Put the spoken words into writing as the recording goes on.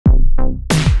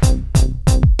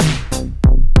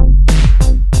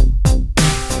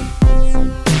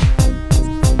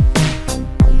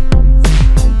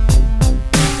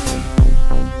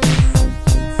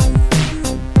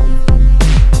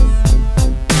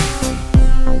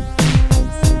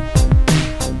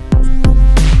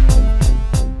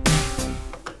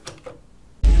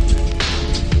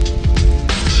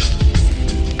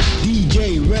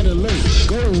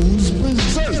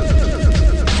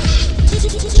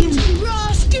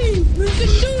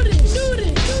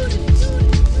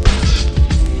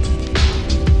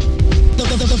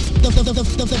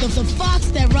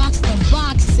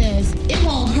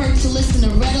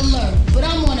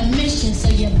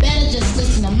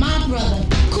brother,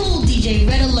 cool DJ,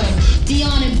 Red Alert.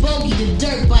 Dion and Bogey, the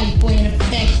dirt bike boy in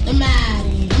effect. The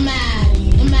Maddie, the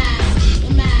Maddie, the Maddie,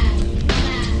 the Maddie, the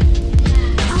Maddie.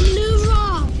 I'm Lil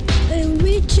Rob, and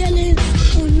we chillin'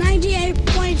 on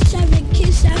 98.7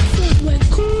 Kiss FM with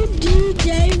cool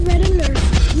DJ Red Alert.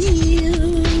 Yeah,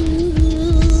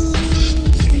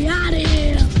 we out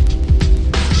here.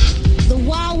 The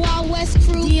Wild Wild West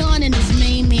crew, Dion and his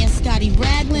main man Scotty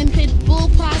Raglan, Pitbull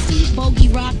Posse, Bogey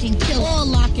Rock and Kill, all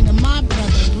locking to my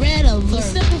brother Red Alert. The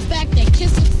simple fact that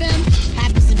Kiss FM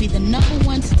happens to be the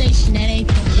 #1 station that ain't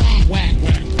the whack.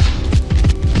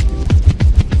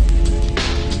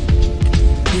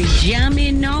 We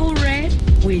jamming now, Red.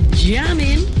 We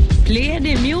jamming. Play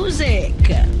the music.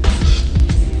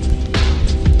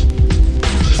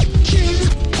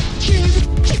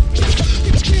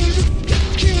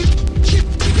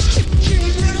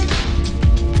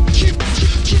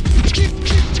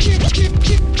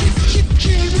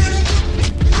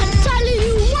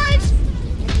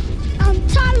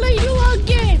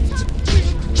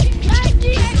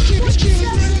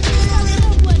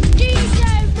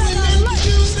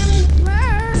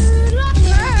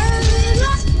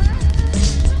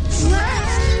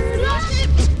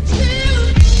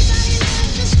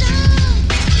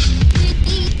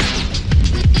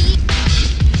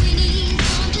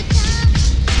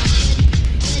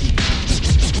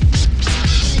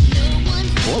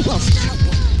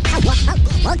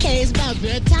 Okay, it's about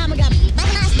that time. I got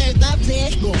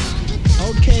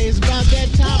Okay, it's about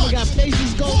that time. I got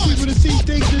places to go, people to see,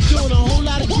 things to do, and a whole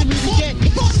lot of people to get.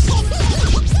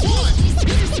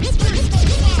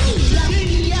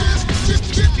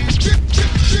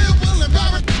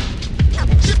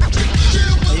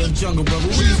 Hey, yo, Jungle Brother,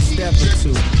 what you stepping to?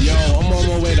 Yo, I'm on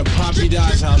my way to Poppy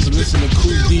Dod's house to listen to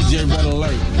cool DJ Red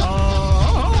Alert.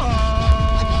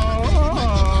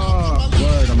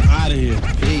 Word, I'm out of here.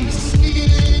 Peace.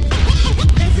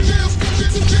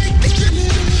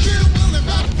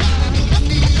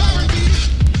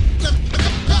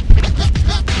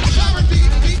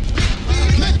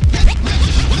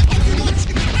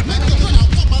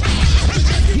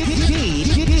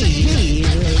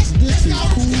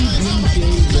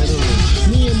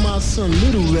 Son,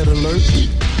 little Red Alert.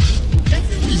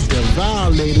 He's the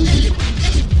violator,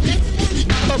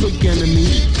 public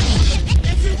enemy.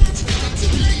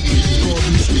 Gonna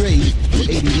be straight.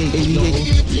 88, 88,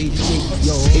 88,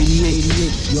 yo, 88,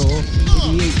 88, yo,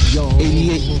 88, yo,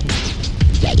 88.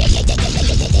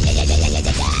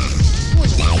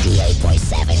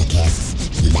 98.7 Kiss,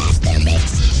 Master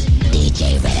Mix,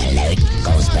 DJ Red Alert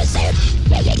goes berserk.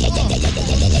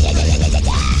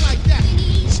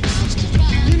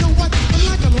 You know what? I'm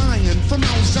like a lion from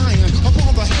Mount Zion. Up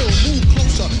on the hill, move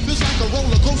closer. Feels like a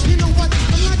roller coaster. You know what?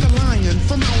 I'm like a lion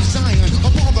from Mount Zion.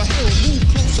 Up on the hill, move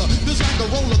closer. Feels like a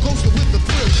roller coaster with the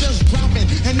thrill just dropping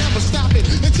and never stopping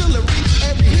until it reaches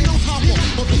every hill hopper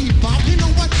or bebop. You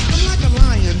know what? I'm like a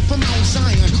lion from Mount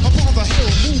Zion. Up on the hill,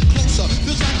 move closer.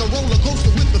 Feels like a roller coaster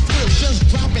with the thrill just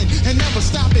dropping and never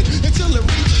stopping until it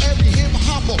reaches every hip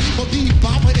hopper or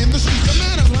bebopper in the streets. I'm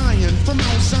not a lion from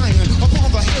Mount Zion. Up on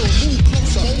the hill, move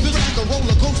closer. Feels like a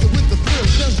roller coaster with the thrill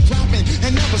just dropping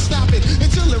and never stopping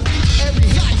until it reaches every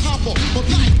hip hopper or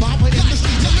bebopper in the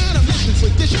streets. I'm not a mission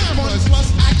with this cameras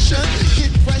plus action.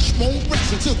 Get fresh, won't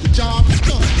rest until the job is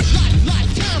done. Light,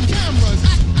 cameras.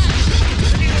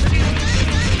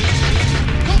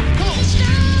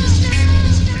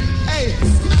 Hey,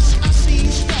 I see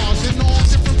stars in all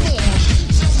different forms.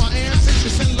 Some are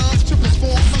ambitious and love to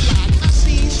perform a lot. I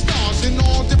see stars in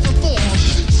all different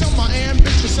forms. Some are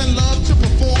ambitious and love to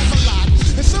perform a lot.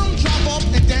 And some drop up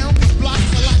and down the block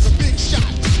like a big shot.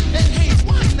 And hey,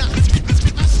 why not?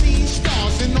 I see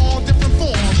stars in all different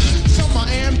forms. Some are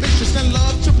ambitious and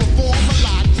love to perform a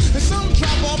lot. And some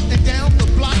drop up and down the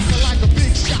block like a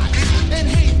big shot. And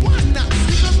hey, why not?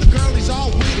 Because the girlies all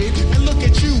with it. And look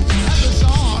at you, others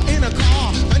are in a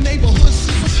car, a neighborhood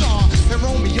superstar. And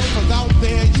Romeo, cause out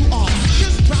there you are,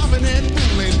 just driving and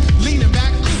ruling, leaning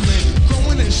back, cooling,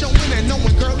 growing and showing and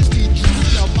knowing girlies be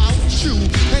drooling about you.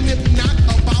 And if not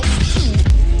about you,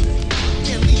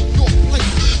 can't leave your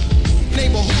place,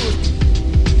 neighborhood.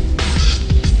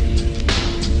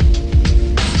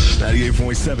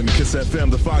 98.7 Kiss FM,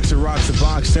 the Fox that rocks the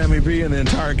box, Sammy B and the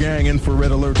entire gang in for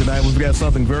Red Alert tonight. We've got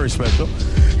something very special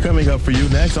coming up for you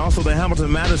next. Also, the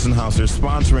Hamilton Madison House is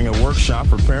sponsoring a workshop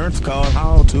for parents called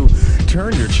How to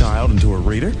Turn Your Child into a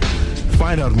Reader.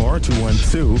 Find out more at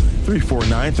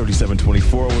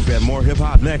 212-349-3724. We've got more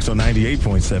hip-hop next on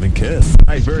 98.7 Kiss.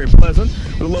 Night, very pleasant.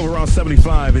 A little over around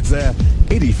 75. It's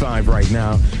 85 right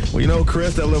now. Well, you know,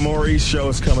 Chris, that Lil Maurice show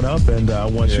is coming up, and I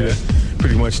want you to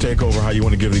pretty much take over how you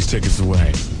want to give these tickets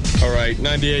away. All right,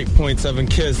 98.7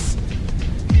 KISS.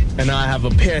 And I have a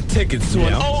pair of tickets to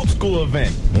an old school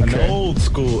event. Okay. An old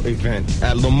school event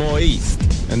at Lemoore East.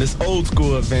 And this old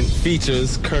school event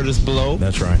features Curtis Blow.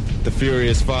 That's right. The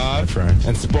Furious Five. That's right.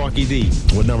 And Sparky D.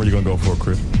 What number you gonna go for,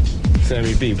 Chris?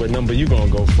 Sammy B. What number you gonna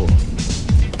go for?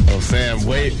 Oh, Sam,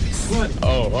 wait. What?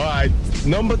 Oh, all right.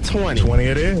 Number 20. 20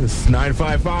 it is.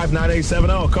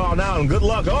 955-9870. Call now and good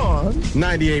luck on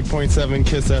 98.7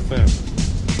 KISS FM.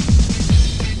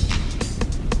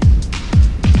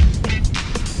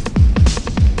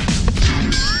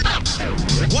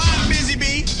 Why busy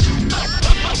bee?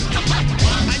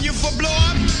 And you for blow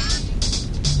up?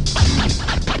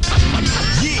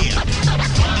 Yeah.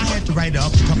 I had to write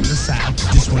up, come to the side.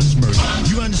 This one's murder.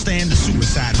 You understand the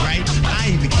suicide, right?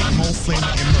 I even keep more flame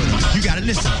and murder. You gotta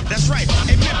listen. That's right.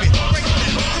 Hey, Pippin, break it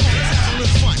down. Come on, let's have a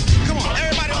little fun. Come on,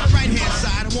 everybody on the right-hand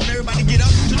side. I want everybody to get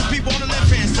up to the people on the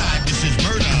left-hand side. This is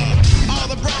murder. All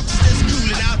the Bronx is just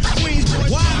cooling out. Queens boys.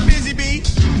 Why busy bee?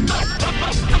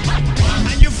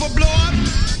 And you for blow up?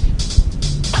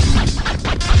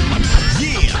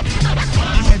 Yeah.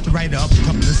 I had to write up,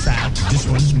 come to the side. This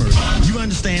one's murder. You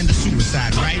understand the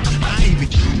suicide, right? I even.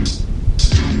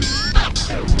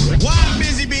 Why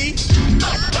busy bee?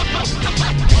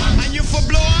 And you for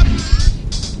blow up?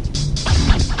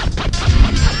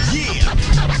 Yeah.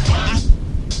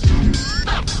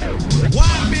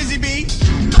 Why busy bee?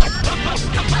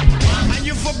 And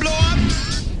you for blow up?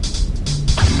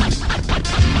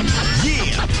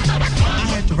 Yeah. I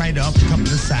had to write up, come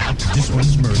to the side. This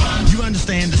one's murder. You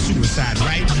understand the suicide,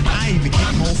 right? I even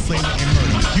get more flavor and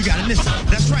murder. You gotta listen.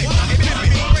 That's right. Hey,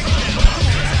 baby, break it down. Come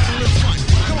on, let's have a little fun.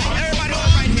 Come on, everybody on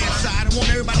the right-hand side. I want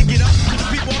everybody to get up to the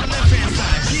people on the left-hand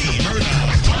side. Yeah, murder.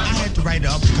 I had to write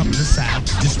up, come to the side.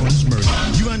 This one's murder.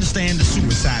 You understand the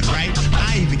suicide, right?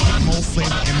 I even get more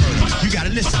flavor and murder. You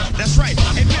gotta listen. That's right.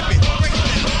 Hey, baby, break it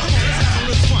down. Come on, let's have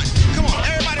a little fun. Come on,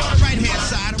 everybody on the right-hand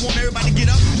side. I want everybody to get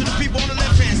up to the people on the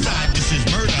left-hand side. This is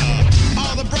murder.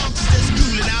 All the Bronx is just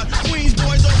cooling out. Queens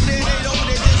boys over there, they over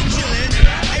there just chilling.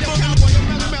 Hey, boy, look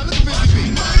at Busy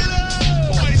Bee.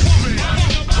 Boys,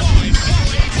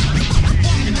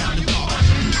 walking down the dark.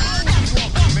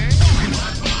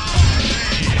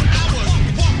 I was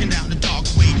walking down the dark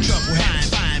way, trouble had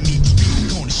find me.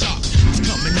 Street corner shark was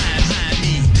coming behind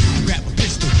me. I grab a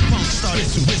pistol, punk started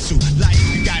to whistle like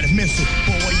you got a missile.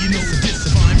 Boy, you know this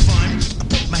is fun. I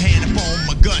put my hand up on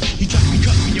my gun. He tried to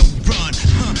cut me, yo, run.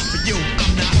 But yo,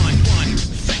 I'm not one.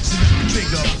 Flexing up the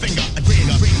trigger, finger, a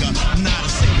trigger, ringer. I'm not a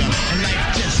singer, and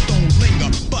life just don't linger.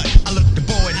 But I looked the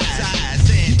boy in his eyes,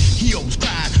 and he almost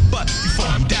cried. But before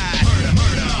he died,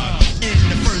 murder, in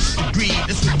the first degree.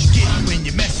 That's what you get when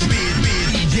you mess with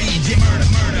DJ. Murder.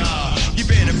 You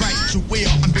better write your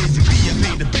will. I'm busy B. I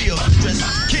pay the bills. I'm dressed to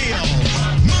kill.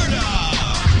 Murder.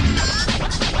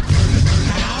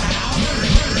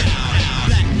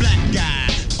 Black guy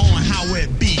on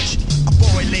Howard Beach. A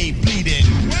boy lay bleeding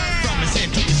from his head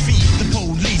to his feet. The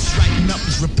police writing up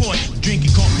his report,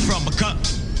 drinking coffee from a cup.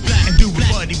 Black and doing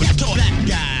what he was taught. Black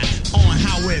guy on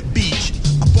Howard Beach.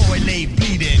 A boy lay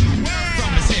bleeding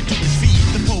from his head to his feet.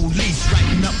 The police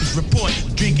writing up his report,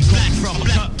 drinking coffee from a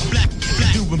cup. Black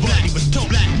doing what he was taught.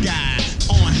 Black guy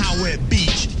on Howard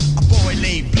Beach. A boy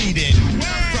lay bleeding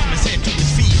from his head to his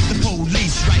feet. The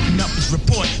police writing up his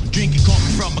report, drinking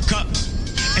coffee from a cup.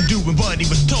 And doing what he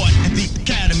was taught at the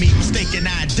academy. Mistaken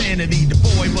identity. The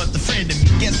boy was a friend of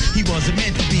me. Guess he wasn't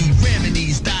meant to be.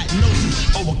 Remedies,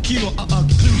 diagnosis, or a cure, or a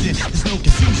conclusion. There's no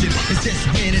confusion. It's just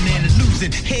winning and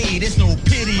losing. Hey, there's no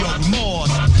pity or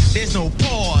remorse. There's no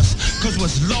pause. Cause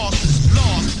what's lost is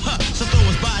lost. So throw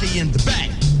his body in the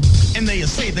back. And they'll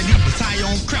say that he was high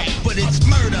on crack. But it's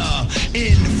murder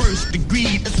in the first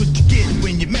degree. That's what you get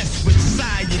when you mess with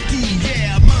society.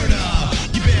 Yeah, murder.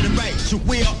 You better write your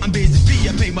will. I'm busy B.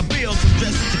 I pay my bills. I'm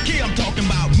dressed to kill. I'm talking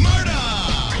about murder.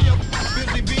 Hey, yo,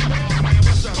 Busy B. Man,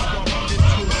 what's up?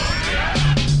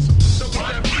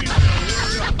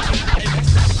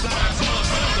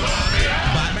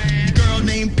 The girl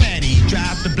named Patty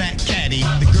drives the black caddy.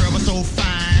 The girl was so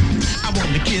fine. I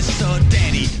want to kiss her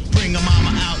daddy. Bring her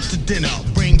mama out to dinner.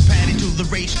 Bring Patty to the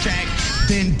racetrack.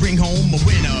 Then bring home a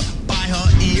winner. Buy her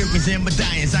earrings and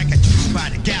medallions. I got juice by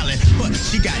the gallon, but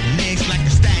she got legs like a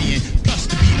stallion. Plus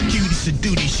to be a cutie, it's a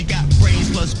duty. She got brains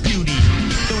plus beauty.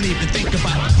 Don't even think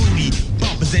about the booty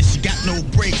bumpers, and she got no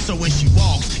brakes. So when she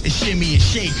walks, it shimmy and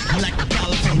shake like a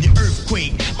California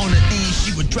earthquake. On her knees,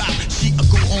 she would drop. She would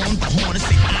go on the horn and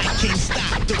say, I can't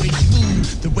stop. The way she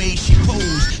moves, the way she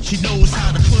pose, she knows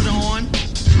how to put on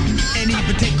and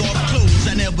even take off clothes.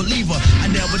 I never leave her, I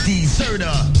never desert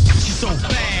her. She's so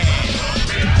bad,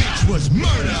 the bitch was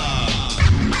murder.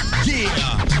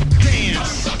 Yeah, damn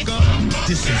sucker.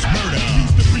 this is murder.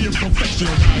 Used to be a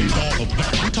professional, now he's all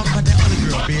about. I'm talking about that other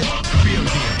girl, Bill. Real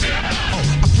deal. Oh,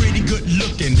 a pretty good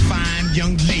looking, fine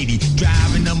young lady,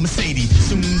 driving a Mercedes,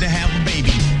 soon to have a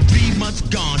baby. 3 months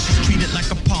gone, she's treated like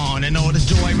a pawn, and all the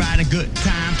joy, riding good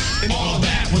times, and all of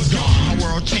that was gone. Her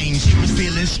world changed, she was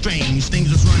feeling strange, things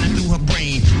was running through her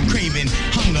brain, craving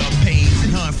hunger pains,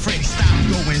 and her and Freddie stopped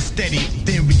going steady.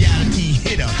 Then reality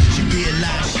hit her, she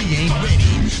realized she ain't ready,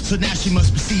 so now she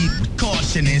must proceed with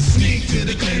caution and sneak to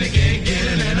the clinic and get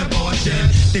an abortion.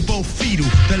 They both fetal,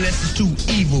 the less is too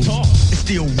evil. It's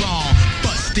still wrong,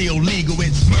 but still legal,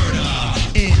 it's murder.